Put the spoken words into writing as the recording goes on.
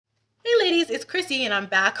it's Chrissy and I'm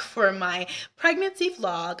back for my pregnancy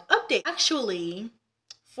vlog update. Actually,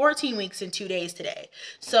 14 weeks and 2 days today.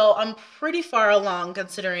 So I'm pretty far along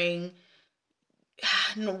considering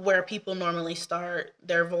where people normally start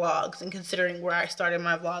their vlogs and considering where I started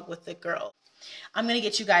my vlog with the girl. I'm gonna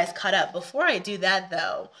get you guys caught up. Before I do that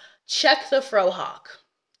though, check the fro hawk.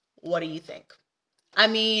 What do you think? I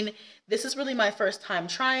mean, this is really my first time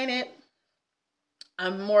trying it.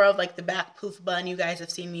 I'm more of like the back poof bun. You guys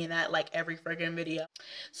have seen me in that like every friggin' video.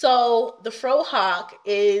 So the fro hawk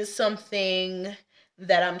is something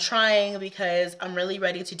that I'm trying because I'm really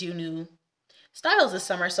ready to do new styles this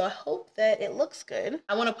summer. So I hope that it looks good.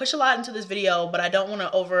 I want to push a lot into this video, but I don't want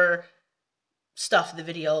to overstuff the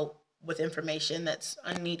video with information that's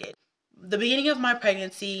unneeded. The beginning of my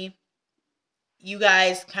pregnancy, you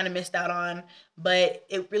guys kind of missed out on, but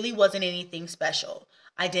it really wasn't anything special.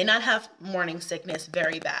 I did not have morning sickness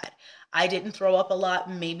very bad. I didn't throw up a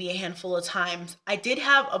lot, maybe a handful of times. I did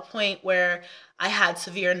have a point where I had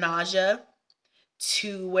severe nausea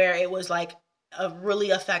to where it was like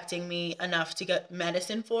really affecting me enough to get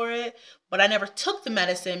medicine for it, but I never took the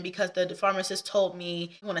medicine because the pharmacist told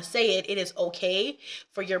me, I want to say it is okay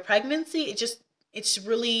for your pregnancy. It's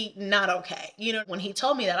really not okay. You know, when he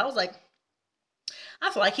told me that, I was like, I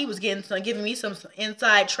feel like he was giving me some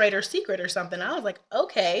inside trader secret or something. I was like,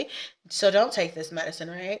 okay, so don't take this medicine,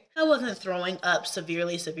 right? I wasn't throwing up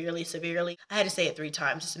severely. I had to say it 3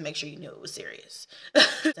 times just to make sure you knew it was serious.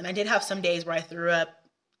 And I did have some days where I threw up,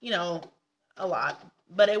 you know, a lot,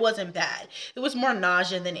 but it wasn't bad. It was more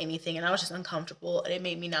nausea than anything, and I was just uncomfortable, and it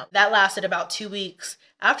made me numb. That lasted about 2 weeks.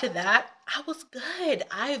 After that, I was good.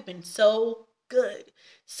 I have been so good.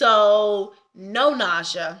 So no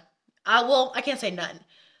nausea. I can't say none.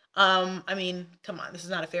 I mean, come on, this is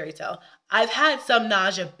not a fairy tale. I've had some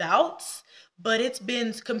nausea bouts, but it's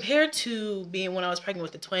been, compared to being when I was pregnant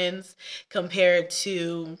with the twins, compared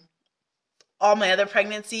to all my other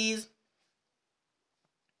pregnancies,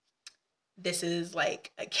 this is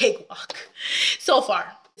like a cakewalk so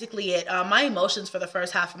far. Basically it. My emotions for the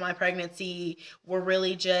first half of my pregnancy were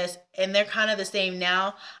really just, and they're kind of the same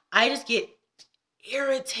now. I just get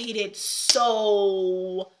irritated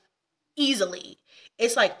so easily.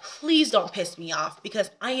 It's like, please don't piss me off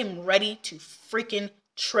because I am ready to freaking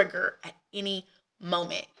trigger at any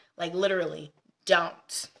moment. Like literally,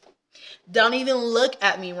 don't even look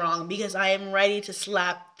at me wrong because I am ready to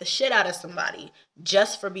slap the shit out of somebody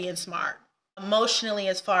just for being smart. Emotionally,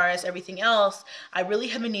 as far as everything else, I really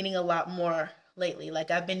have been needing a lot more lately.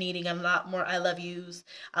 Like I've been needing a lot more I love yous,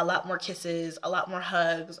 a lot more kisses, a lot more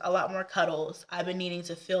hugs, a lot more cuddles. I've been needing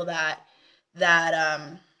to feel that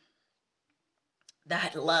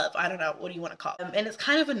love. I don't know, what do you want to call it? And it's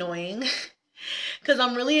kind of annoying because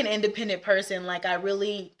I'm really an independent person. Like I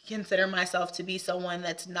really consider myself to be someone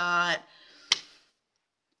that's not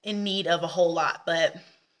in need of a whole lot, but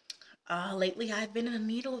lately I've been in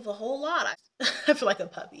need of a whole lot. I feel like a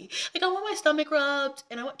puppy. Like I want my stomach rubbed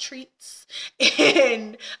and I want treats.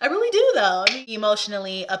 And I really do though. I mean,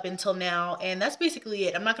 emotionally up until now. And that's basically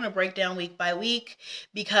it. I'm not going to break down week by week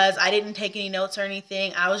because I didn't take any notes or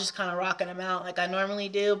anything. I was just kind of rocking them out like I normally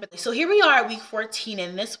do. But so here we are at week 14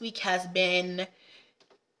 and this week has been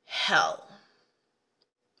hell.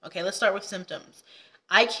 Okay, let's start with symptoms.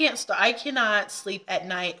 I cannot sleep at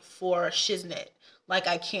night for shiznit. Like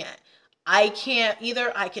I can't.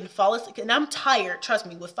 Either I can fall asleep, and I'm tired, trust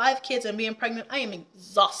me, with 5 kids and being pregnant, I am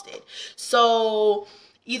exhausted. So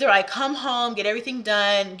either I come home, get everything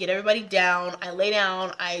done, get everybody down, I lay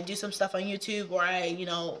down, I do some stuff on YouTube, or I, you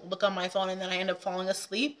know, look on my phone and then I end up falling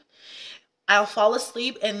asleep. I'll fall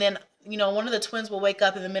asleep and then, you know, one of the twins will wake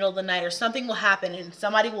up in the middle of the night or something will happen and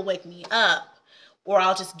somebody will wake me up. Or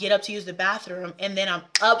I'll just get up to use the bathroom and then I'm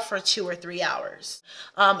up for 2 or 3 hours.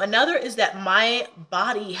 Another is that my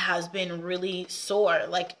body has been really sore,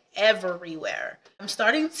 like everywhere. I'm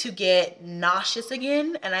starting to get nauseous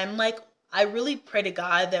again and I'm like, I really pray to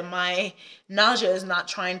God that my nausea is not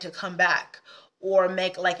trying to come back or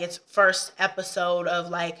make like its first episode of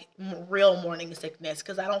like real morning sickness,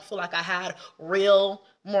 because I don't feel like I had real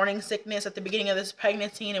morning sickness at the beginning of this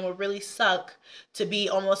pregnancy, and it would really suck to be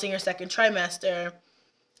almost in your 2nd trimester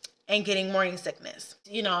and getting morning sickness.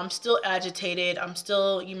 You know, I'm still agitated. I'm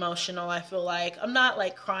still emotional. I feel like I'm not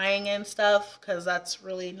like crying and stuff because that's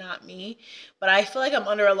really not me. But I feel like I'm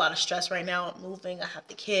under a lot of stress right now. I'm moving. I have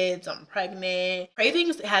the kids. I'm pregnant.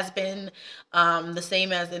 Cravings has been the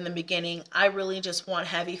same as in the beginning. I really just want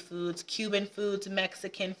heavy foods, Cuban foods,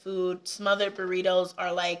 Mexican food. Smothered burritos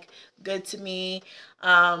are like good to me.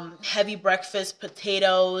 Heavy breakfast,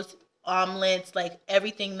 potatoes, omelets, like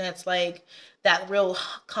everything that's like that real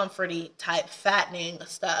comforty type fattening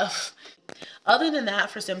stuff. Other than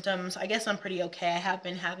that, for symptoms, I guess I'm pretty okay. I have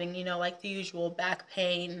been having, you know, like the usual back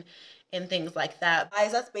pain and things like that.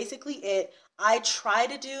 Guys, that's basically it. I try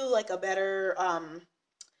to do like a better,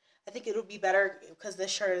 I think it'll be better because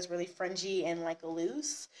this shirt is really fringy and like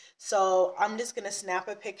loose. So I'm just going to snap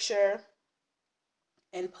a picture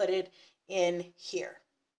and put it in here.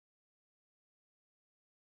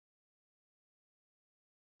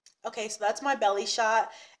 Okay, so that's my belly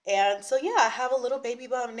shot. And so yeah, I have a little baby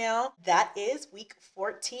bump now. That is week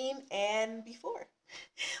 14 and before.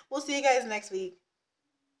 We'll see you guys next week.